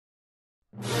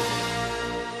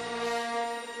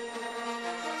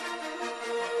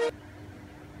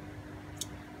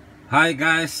Hi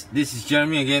guys, this is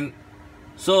Jeremy again.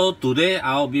 So today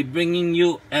I'll be bringing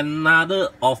you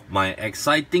another of my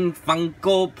exciting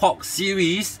Funko Pop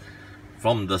series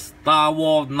from the Star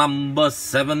Wars number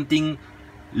 17,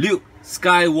 Luke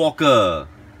Skywalker,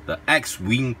 the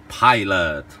X-Wing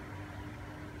pilot.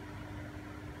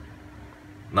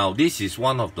 Now this is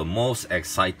one of the most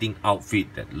exciting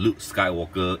outfit that Luke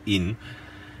Skywalker in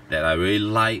that I really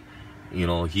like. You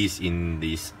know, he's in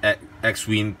this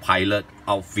X-Wing pilot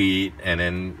outfit, and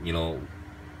then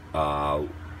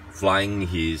flying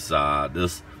his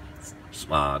those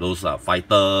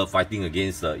fighter fighting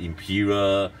against the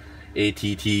Imperial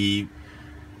ATT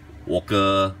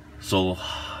Walker. So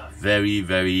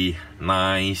very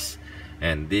nice,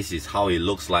 and this is how it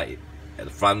looks like at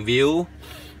the front view,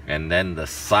 and then the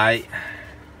side,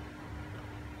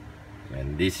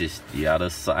 and this is the other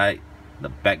side, the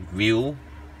back view.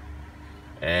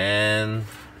 And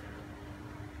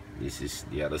this is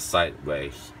the other side where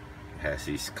he has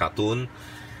his cartoon,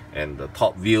 and the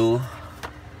top view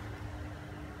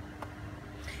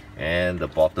and the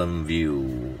bottom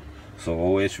view. So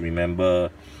always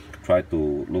remember, try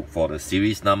to look for the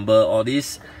series number, all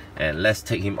this, and let's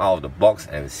take him out of the box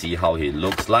and see how he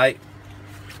looks like.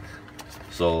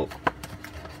 So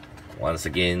once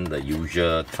again, the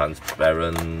usual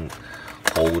transparent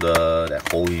holder that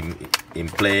hold him in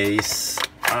place.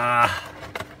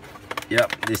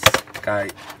 Yep, this guy,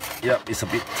 yep, it's a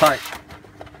bit tight.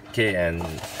 Okay, and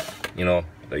you know,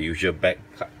 the usual back,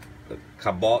 the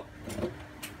cardboard.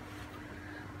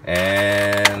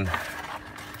 And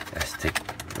let's take,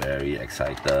 very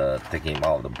excited, take him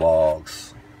out of the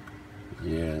box.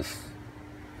 Yes.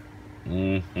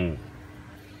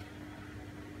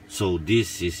 So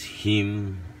this is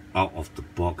him out of the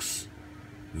box.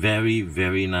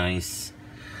 Very nice.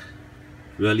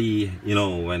 Really, you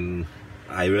know, when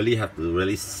I really have to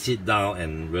really sit down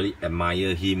and really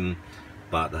admire him.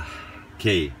 But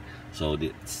okay, so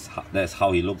that's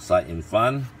how he looks like in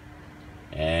front,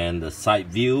 and the side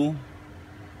view,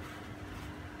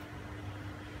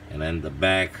 and then the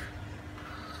back,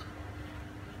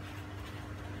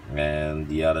 and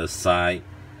the other side.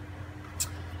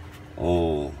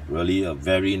 Oh, really a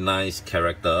very nice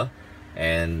character.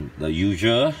 And the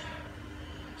usual,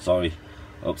 sorry,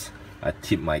 oops, I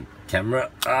tipped my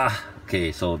camera.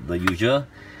 Okay, so the usual,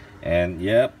 and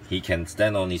yep, he can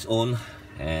stand on his own,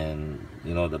 and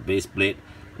you know, the base plate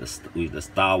with the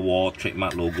Star Wars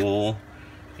trademark logo,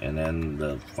 and then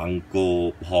the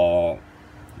Funko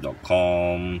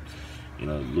Pop.com, you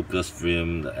know,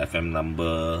 Lucasfilm, the FM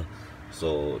number.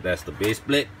 So that's the base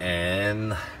plate,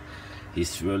 and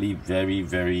he's really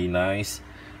very nice.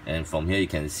 And from here you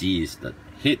can see is the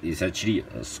head is actually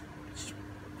a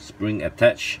spring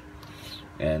attached,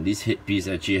 and this headpiece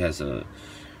actually has a,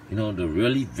 you know, the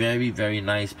really very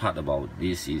nice part about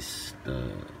this is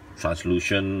the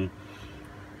translucent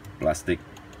plastic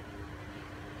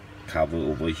cover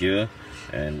over here,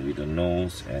 and with the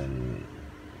nose, and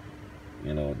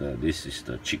you know, this is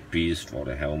the cheek piece for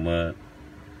the helmet,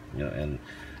 you know, and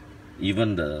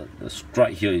even the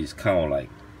stripe here is kind of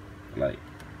like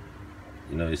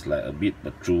you know, it's like a bit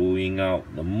protruding out.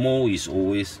 The mold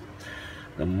of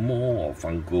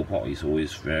Funko Pop is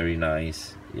always very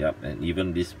nice. Yep, and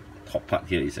even this top part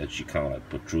here is actually kind of like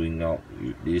protruding out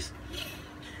with this.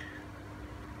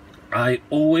 I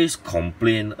always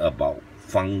complain about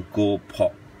Funko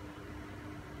Pop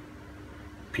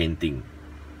painting.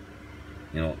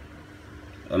 You know,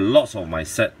 a lot of my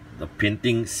set, the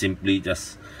painting simply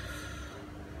just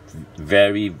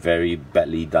very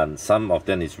badly done. Some of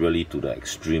them is really to the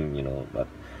extreme, you know, but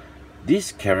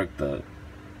this character,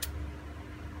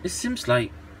 it seems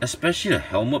like, especially the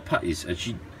helmet part is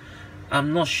actually,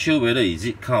 I'm not sure whether is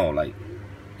it kind of like,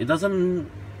 it doesn't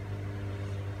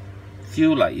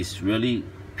feel like it's really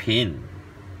paint.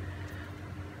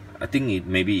 I think it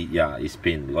maybe, yeah, it's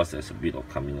paint because there's a bit of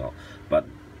coming out, but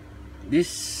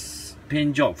this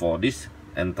paint job for this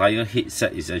entire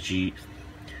headset is actually,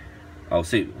 I'll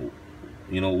say,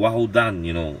 you know, well done.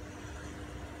 You know,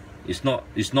 it's not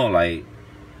like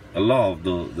a lot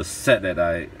of the set that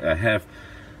I have,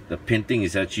 the painting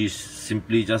is actually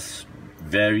simply just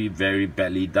very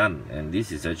badly done, and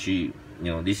this is actually,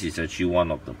 you know, this is actually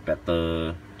one of the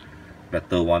better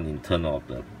one in terms of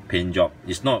the paint job.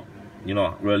 It's not, you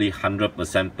know, really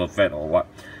 100% perfect or what,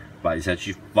 but it's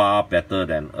actually far better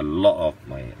than a lot of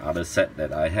my other set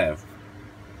that I have.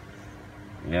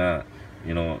 Yeah,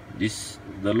 you know,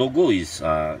 the logo is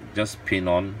just paint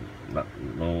on,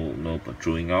 no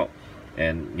protruding out,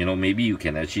 and you know, maybe you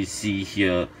can actually see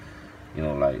here, you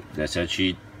know, like there's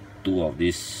actually two of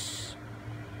this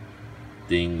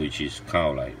thing which is kind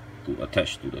of like to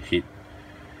attach to the head,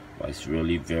 but it's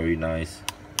really very nice.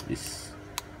 This,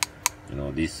 you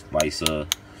know, this visor,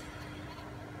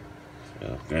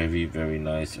 very, very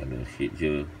nice. And the head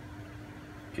here,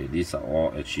 okay, these are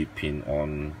all actually pinned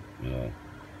on, you know,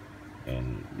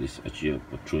 and this actually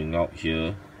protruding out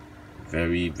here,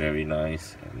 very, very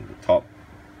nice. And the top,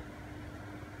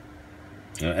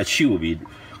 you know, actually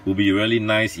would be really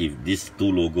nice if this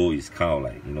two logo is kind of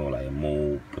like, you know, like a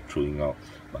mole protruding out,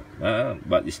 but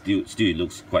it still it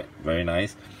looks quite very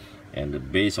nice. And the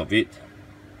base of it,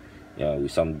 yeah,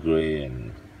 with some gray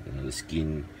and, you know, the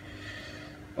skin.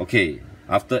 Okay,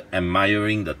 after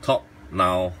admiring the top,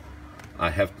 now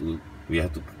we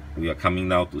are coming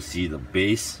now to see the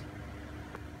base.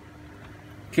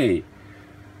 Okay,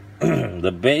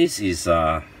 the base is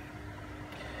the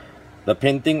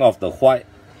painting of the white,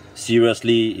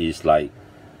 seriously, is like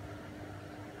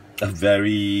a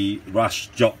very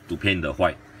rushed job to paint the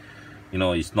white. You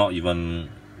know, it's not even,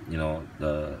 you know,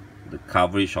 the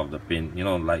coverage of the paint, you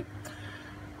know, like,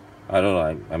 I don't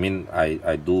know, I mean,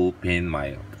 I do paint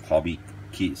my hobby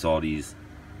kits, all these,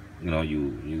 you know,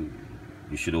 you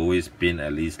should always paint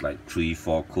at least like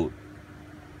 3-4 coat.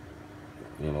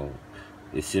 You know,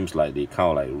 it seems like they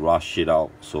kind of like rush it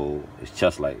out, so it's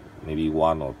just like maybe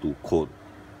 1 or 2 coat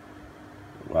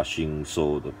rushing,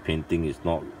 so the painting is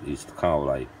not, it's kind of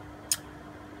like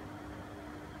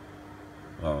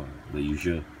the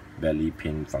usual belly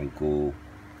paint Funko,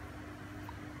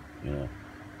 you know,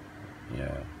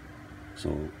 yeah. So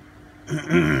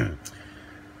and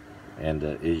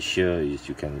the edge here is,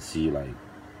 you can see like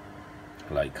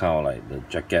kind of like the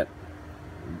jacket,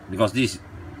 because this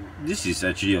is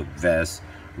actually a vest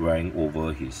wearing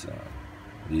over his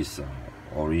this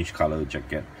orange color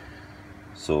jacket,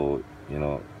 so, you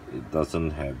know, it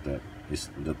doesn't have that. It's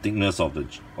the thickness of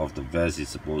the vest is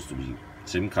supposed to be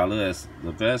same color as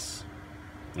the vest,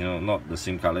 you know, not the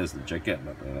same color as the jacket,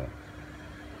 but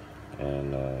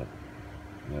and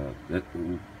you know, that,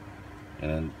 and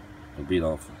then a bit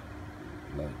of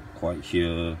like white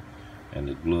here and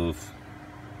the glove.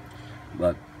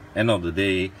 But end of the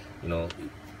day, you know,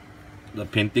 the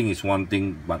painting is one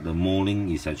thing, but the molding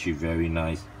is actually very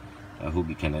nice. I hope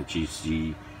you can actually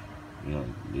see, you know,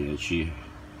 they actually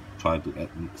try to add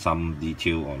some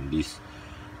detail on this.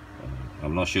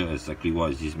 I'm not sure exactly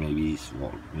what is this. Maybe it's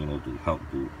for, you know, to help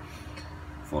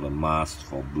for the mask,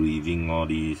 for breathing, all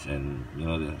these, and, you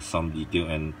know, there's some detail.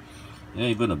 And, you know,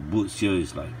 even the boots here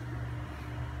is like,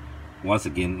 once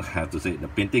again, I have to say the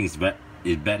painting is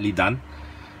badly done,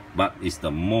 but it's the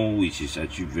mold which is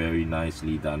actually very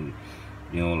nicely done.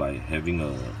 You know, like having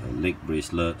a leg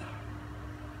bracelet,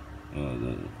 you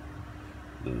know,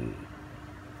 the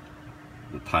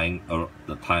tying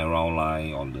around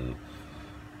line on the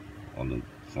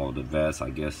for the vest, I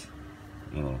guess,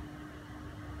 you know.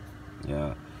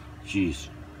 Yeah, geez,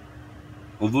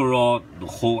 overall the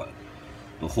whole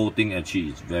thing actually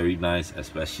is very nice,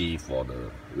 especially for the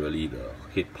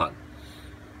head part.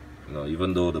 You know,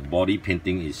 even though the body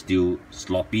painting is still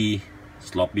sloppily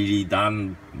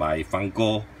done by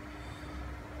Funko,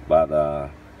 but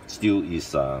still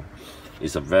is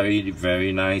it's a very,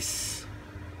 very nice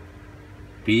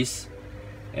piece.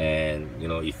 And, you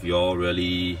know, if you're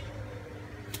really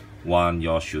want,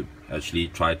 you should actually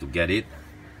try to get it.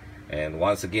 And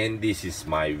once again, this is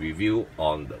my review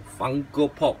on the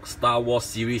Funko Pop Star Wars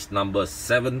series number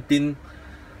 17,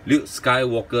 Luke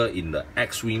Skywalker in the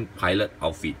X-Wing pilot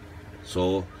outfit.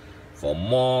 So for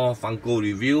more Funko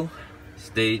review,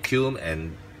 stay tuned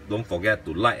and don't forget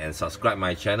to like and subscribe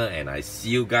my channel, and I see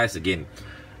you guys again.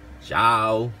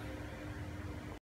 Ciao.